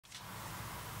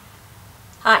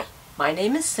My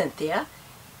name is Cynthia.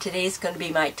 Today's going to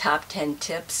be my top 10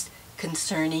 tips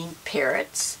concerning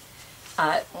parrots,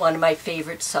 one of my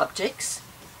favorite subjects.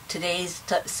 Today's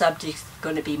subject is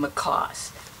going to be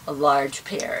macaws, a large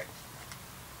parrot.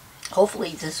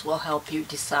 Hopefully this will help you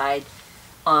decide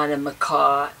on a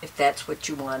macaw if that's what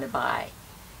you want to buy.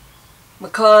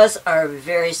 Macaws are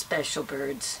very special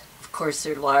birds. Of course,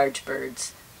 they're large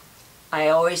birds. I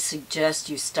always suggest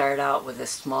you start out with a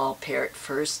small parrot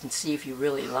first and see if you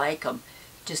really like them.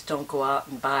 Just don't go out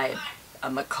and buy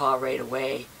a macaw right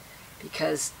away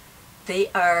because they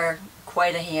are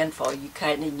quite a handful. You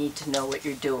kind of need to know what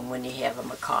you're doing when you have a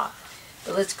macaw.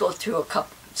 But let's go through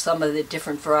some of the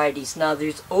different varieties. Now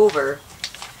there's over,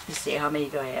 let me see, how many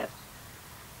do I have?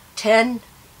 10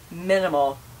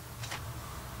 minimal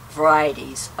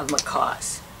varieties of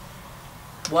macaws.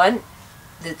 One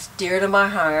that's dear to my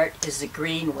heart is the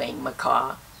green-winged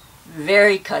macaw.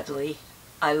 Very cuddly.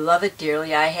 I love it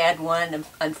dearly. I had one, and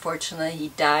unfortunately he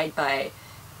died by a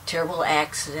terrible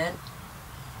accident,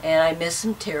 and I miss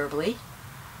him terribly.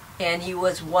 And he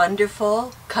was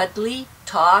wonderful, cuddly,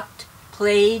 talked,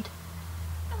 played.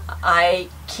 I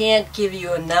can't give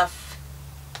you enough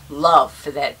love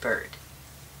for that bird.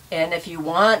 And if you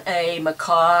want a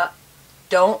macaw,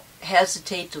 don't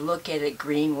hesitate to look at a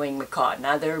green-winged macaw.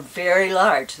 Now they're very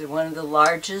large. They're one of the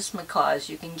largest macaws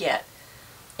you can get.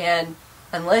 And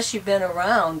unless you've been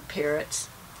around parrots,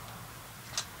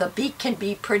 the beak can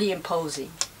be pretty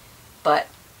imposing. But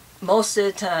most of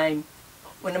the time,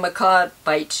 when a macaw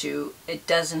bites you, it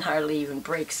doesn't hardly even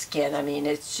break skin. I mean,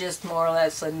 it's just more or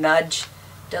less a nudge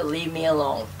to leave me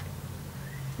alone.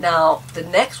 Now, the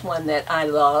next one that I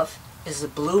love is the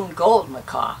blue and gold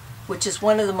macaw, which is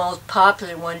one of the most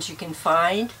popular ones you can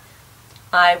find.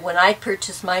 When I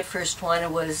purchased my first one,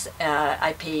 it was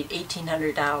I paid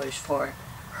 $1,800 for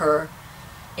her,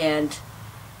 and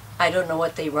I don't know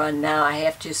what they run now. I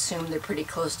have to assume they're pretty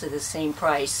close to the same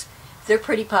price. They're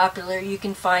pretty popular. You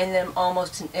can find them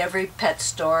almost in every pet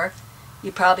store.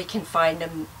 You probably can find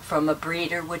them from a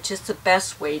breeder, which is the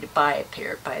best way to buy a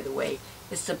parrot, by the way,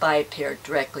 is to buy a parrot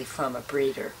directly from a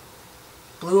breeder.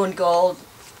 Blue and gold,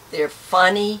 they're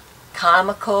funny,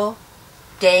 comical,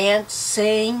 dance,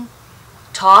 sing,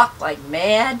 talk like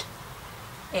mad,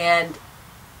 and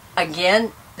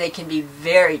again, they can be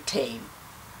very tame.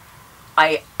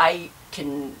 I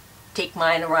can take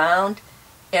mine around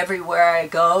everywhere I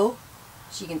go.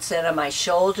 She can sit on my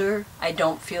shoulder. I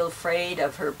don't feel afraid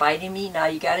of her biting me. Now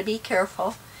you got to be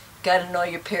careful. You got to know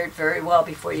your parrot very well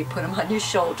before you put them on your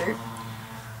shoulder.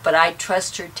 But I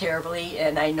trust her terribly,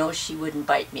 and I know she wouldn't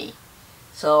bite me.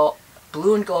 So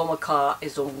blue and gold macaw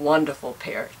is a wonderful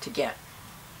parrot to get.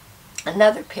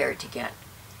 Another parrot to get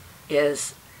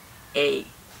is a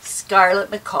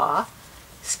scarlet macaw.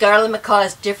 Scarlet macaw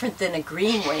is different than a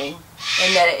green wing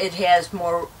in that it has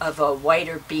more of a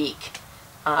whiter beak.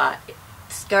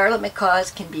 Scarlet macaws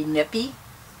can be nippy.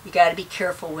 You got to be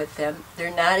careful with them. They're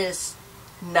not as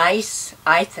nice,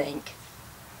 I think,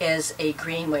 as a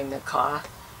green wing macaw.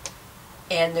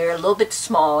 And they're a little bit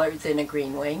smaller than a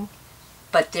green wing.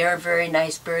 But they're a very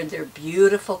nice bird. They're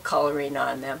beautiful coloring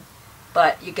on them.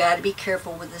 But you got to be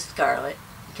careful with the scarlet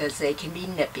because they can be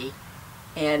nippy.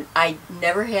 And I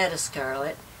never had a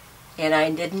scarlet, and I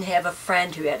didn't have a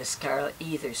friend who had a scarlet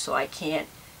either, so I can't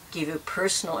give you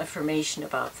personal information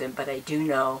about them, but I do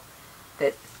know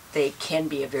that they can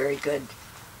be a very good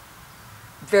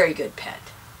pet.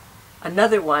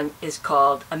 Another one is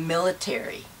called a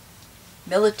military.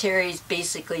 Military is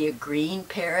basically a green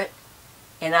parrot,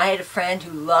 and I had a friend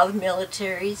who loved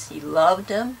militaries. He loved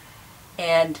them,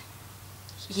 and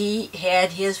he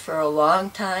had his for a long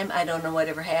time. I don't know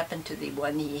whatever happened to the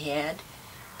one he had.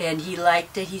 And he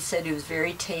liked it. He said it was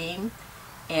very tame.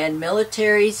 And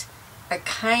militaries are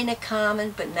kind of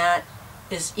common, but not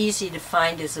as easy to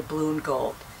find as a blue and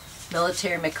gold.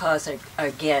 Military macaws are,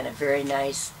 again, a very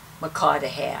nice macaw to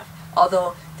have.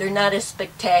 Although they're not as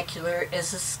spectacular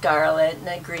as a scarlet and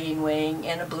a green wing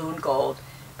and a blue and gold,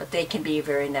 but they can be a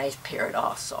very nice parrot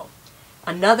also.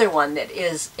 Another one that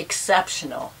is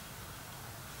exceptional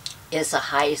is a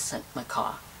hyacinth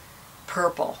macaw.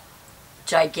 Purple,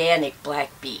 gigantic black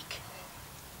beak.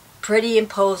 Pretty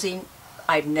imposing.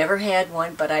 I've never had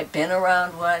one, but I've been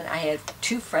around one. I had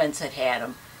two friends that had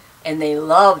them, and they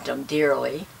loved them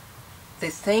dearly. The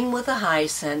thing with a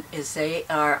hyacinth is they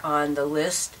are on the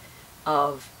list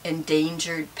of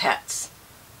endangered pets,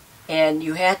 and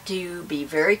you have to be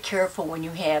very careful when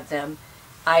you have them.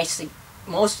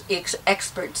 Most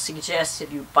experts suggest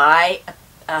if you buy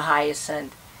a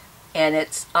hyacinth and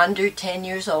it's under 10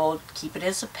 years old, keep it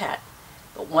as a pet.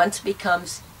 But once it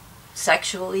becomes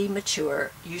sexually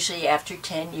mature, usually after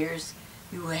 10 years,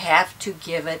 you have to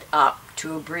give it up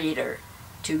to a breeder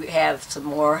to have some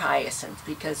more hyacinths,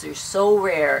 because they're so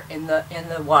rare in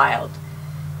the wild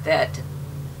that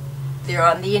they're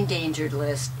on the endangered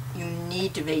list. You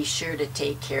need to be sure to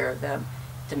take care of them,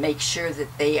 to make sure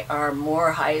that they are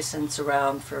more hyacinths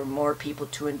around for more people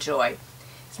to enjoy.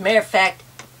 As a matter of fact,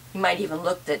 you might even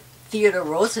look that Theodore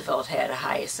Roosevelt had a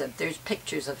hyacinth. There's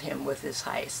pictures of him with his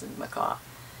hyacinth macaw.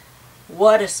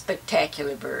 What a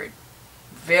spectacular bird.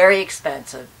 Very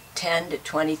expensive, $10,000 to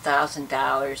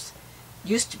 $20,000.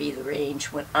 Used to be the range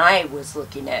when I was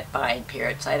looking at buying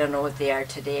parrots. I don't know what they are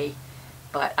today,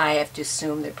 but I have to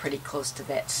assume they're pretty close to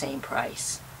that same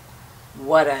price.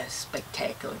 What a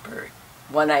spectacular bird.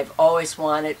 One I've always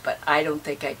wanted, but I don't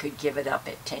think I could give it up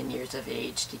at 10 years of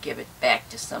age to give it back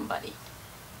to somebody.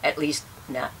 At least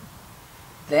not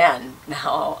then.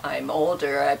 Now I'm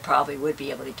older, I probably would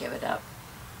be able to give it up.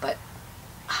 But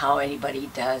how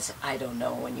anybody does, I don't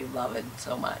know, when you love it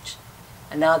so much.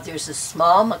 And now there's a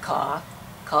small macaw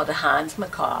called a Hans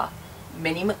macaw,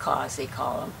 mini macaws they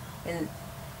call them. And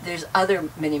there's other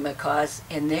mini macaws,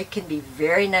 and they can be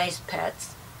very nice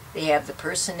pets. They have the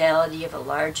personality of a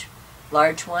large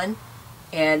one,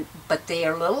 but they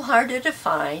are a little harder to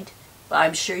find, but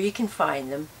I'm sure you can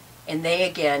find them. And they,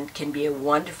 again, can be a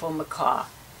wonderful macaw.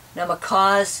 Now,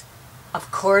 macaws,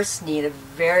 of course, need a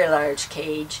very large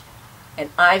cage, and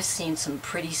I've seen some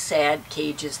pretty sad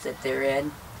cages that they're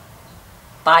in.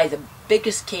 Buy the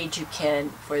biggest cage you can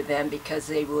for them, because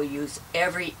they will use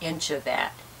every inch of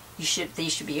that. They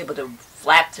should be able to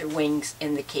flap their wings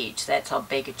in the cage. That's how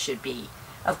big it should be.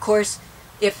 Of course,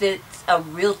 if it's a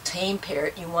real tame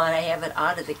parrot, you want to have it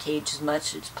out of the cage as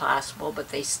much as possible, but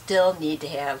they still need to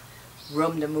have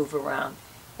room to move around.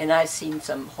 And I've seen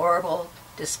some horrible,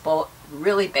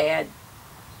 really bad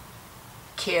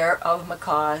care of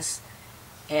macaws,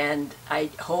 and I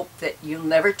hope that you'll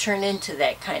never turn into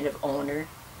that kind of owner.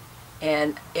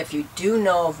 And if you do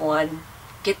know of one,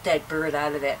 get that bird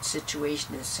out of that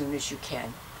situation as soon as you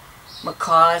can.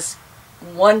 Macaws,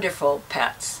 wonderful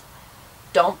pets.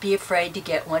 Don't be afraid to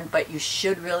get one, but you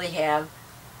should really have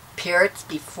parrots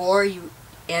before you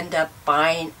end up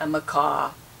buying a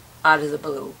macaw out of the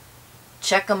blue.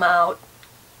 Check them out.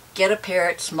 Get a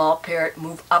parrot, small parrot,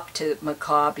 move up to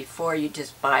macaw before you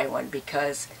just buy one,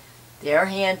 because they're a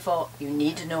handful. You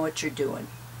need to know what you're doing.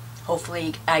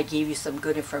 Hopefully I gave you some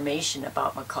good information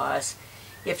about macaws.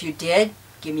 If you did,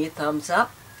 give me a thumbs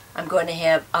up. I'm going to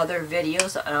have other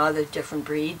videos on other different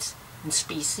breeds and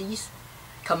species.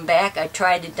 Come back. I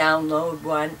try to download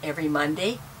one every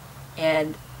Monday,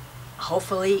 and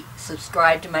hopefully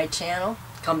subscribe to my channel.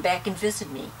 Come back and visit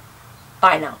me.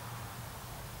 Bye now.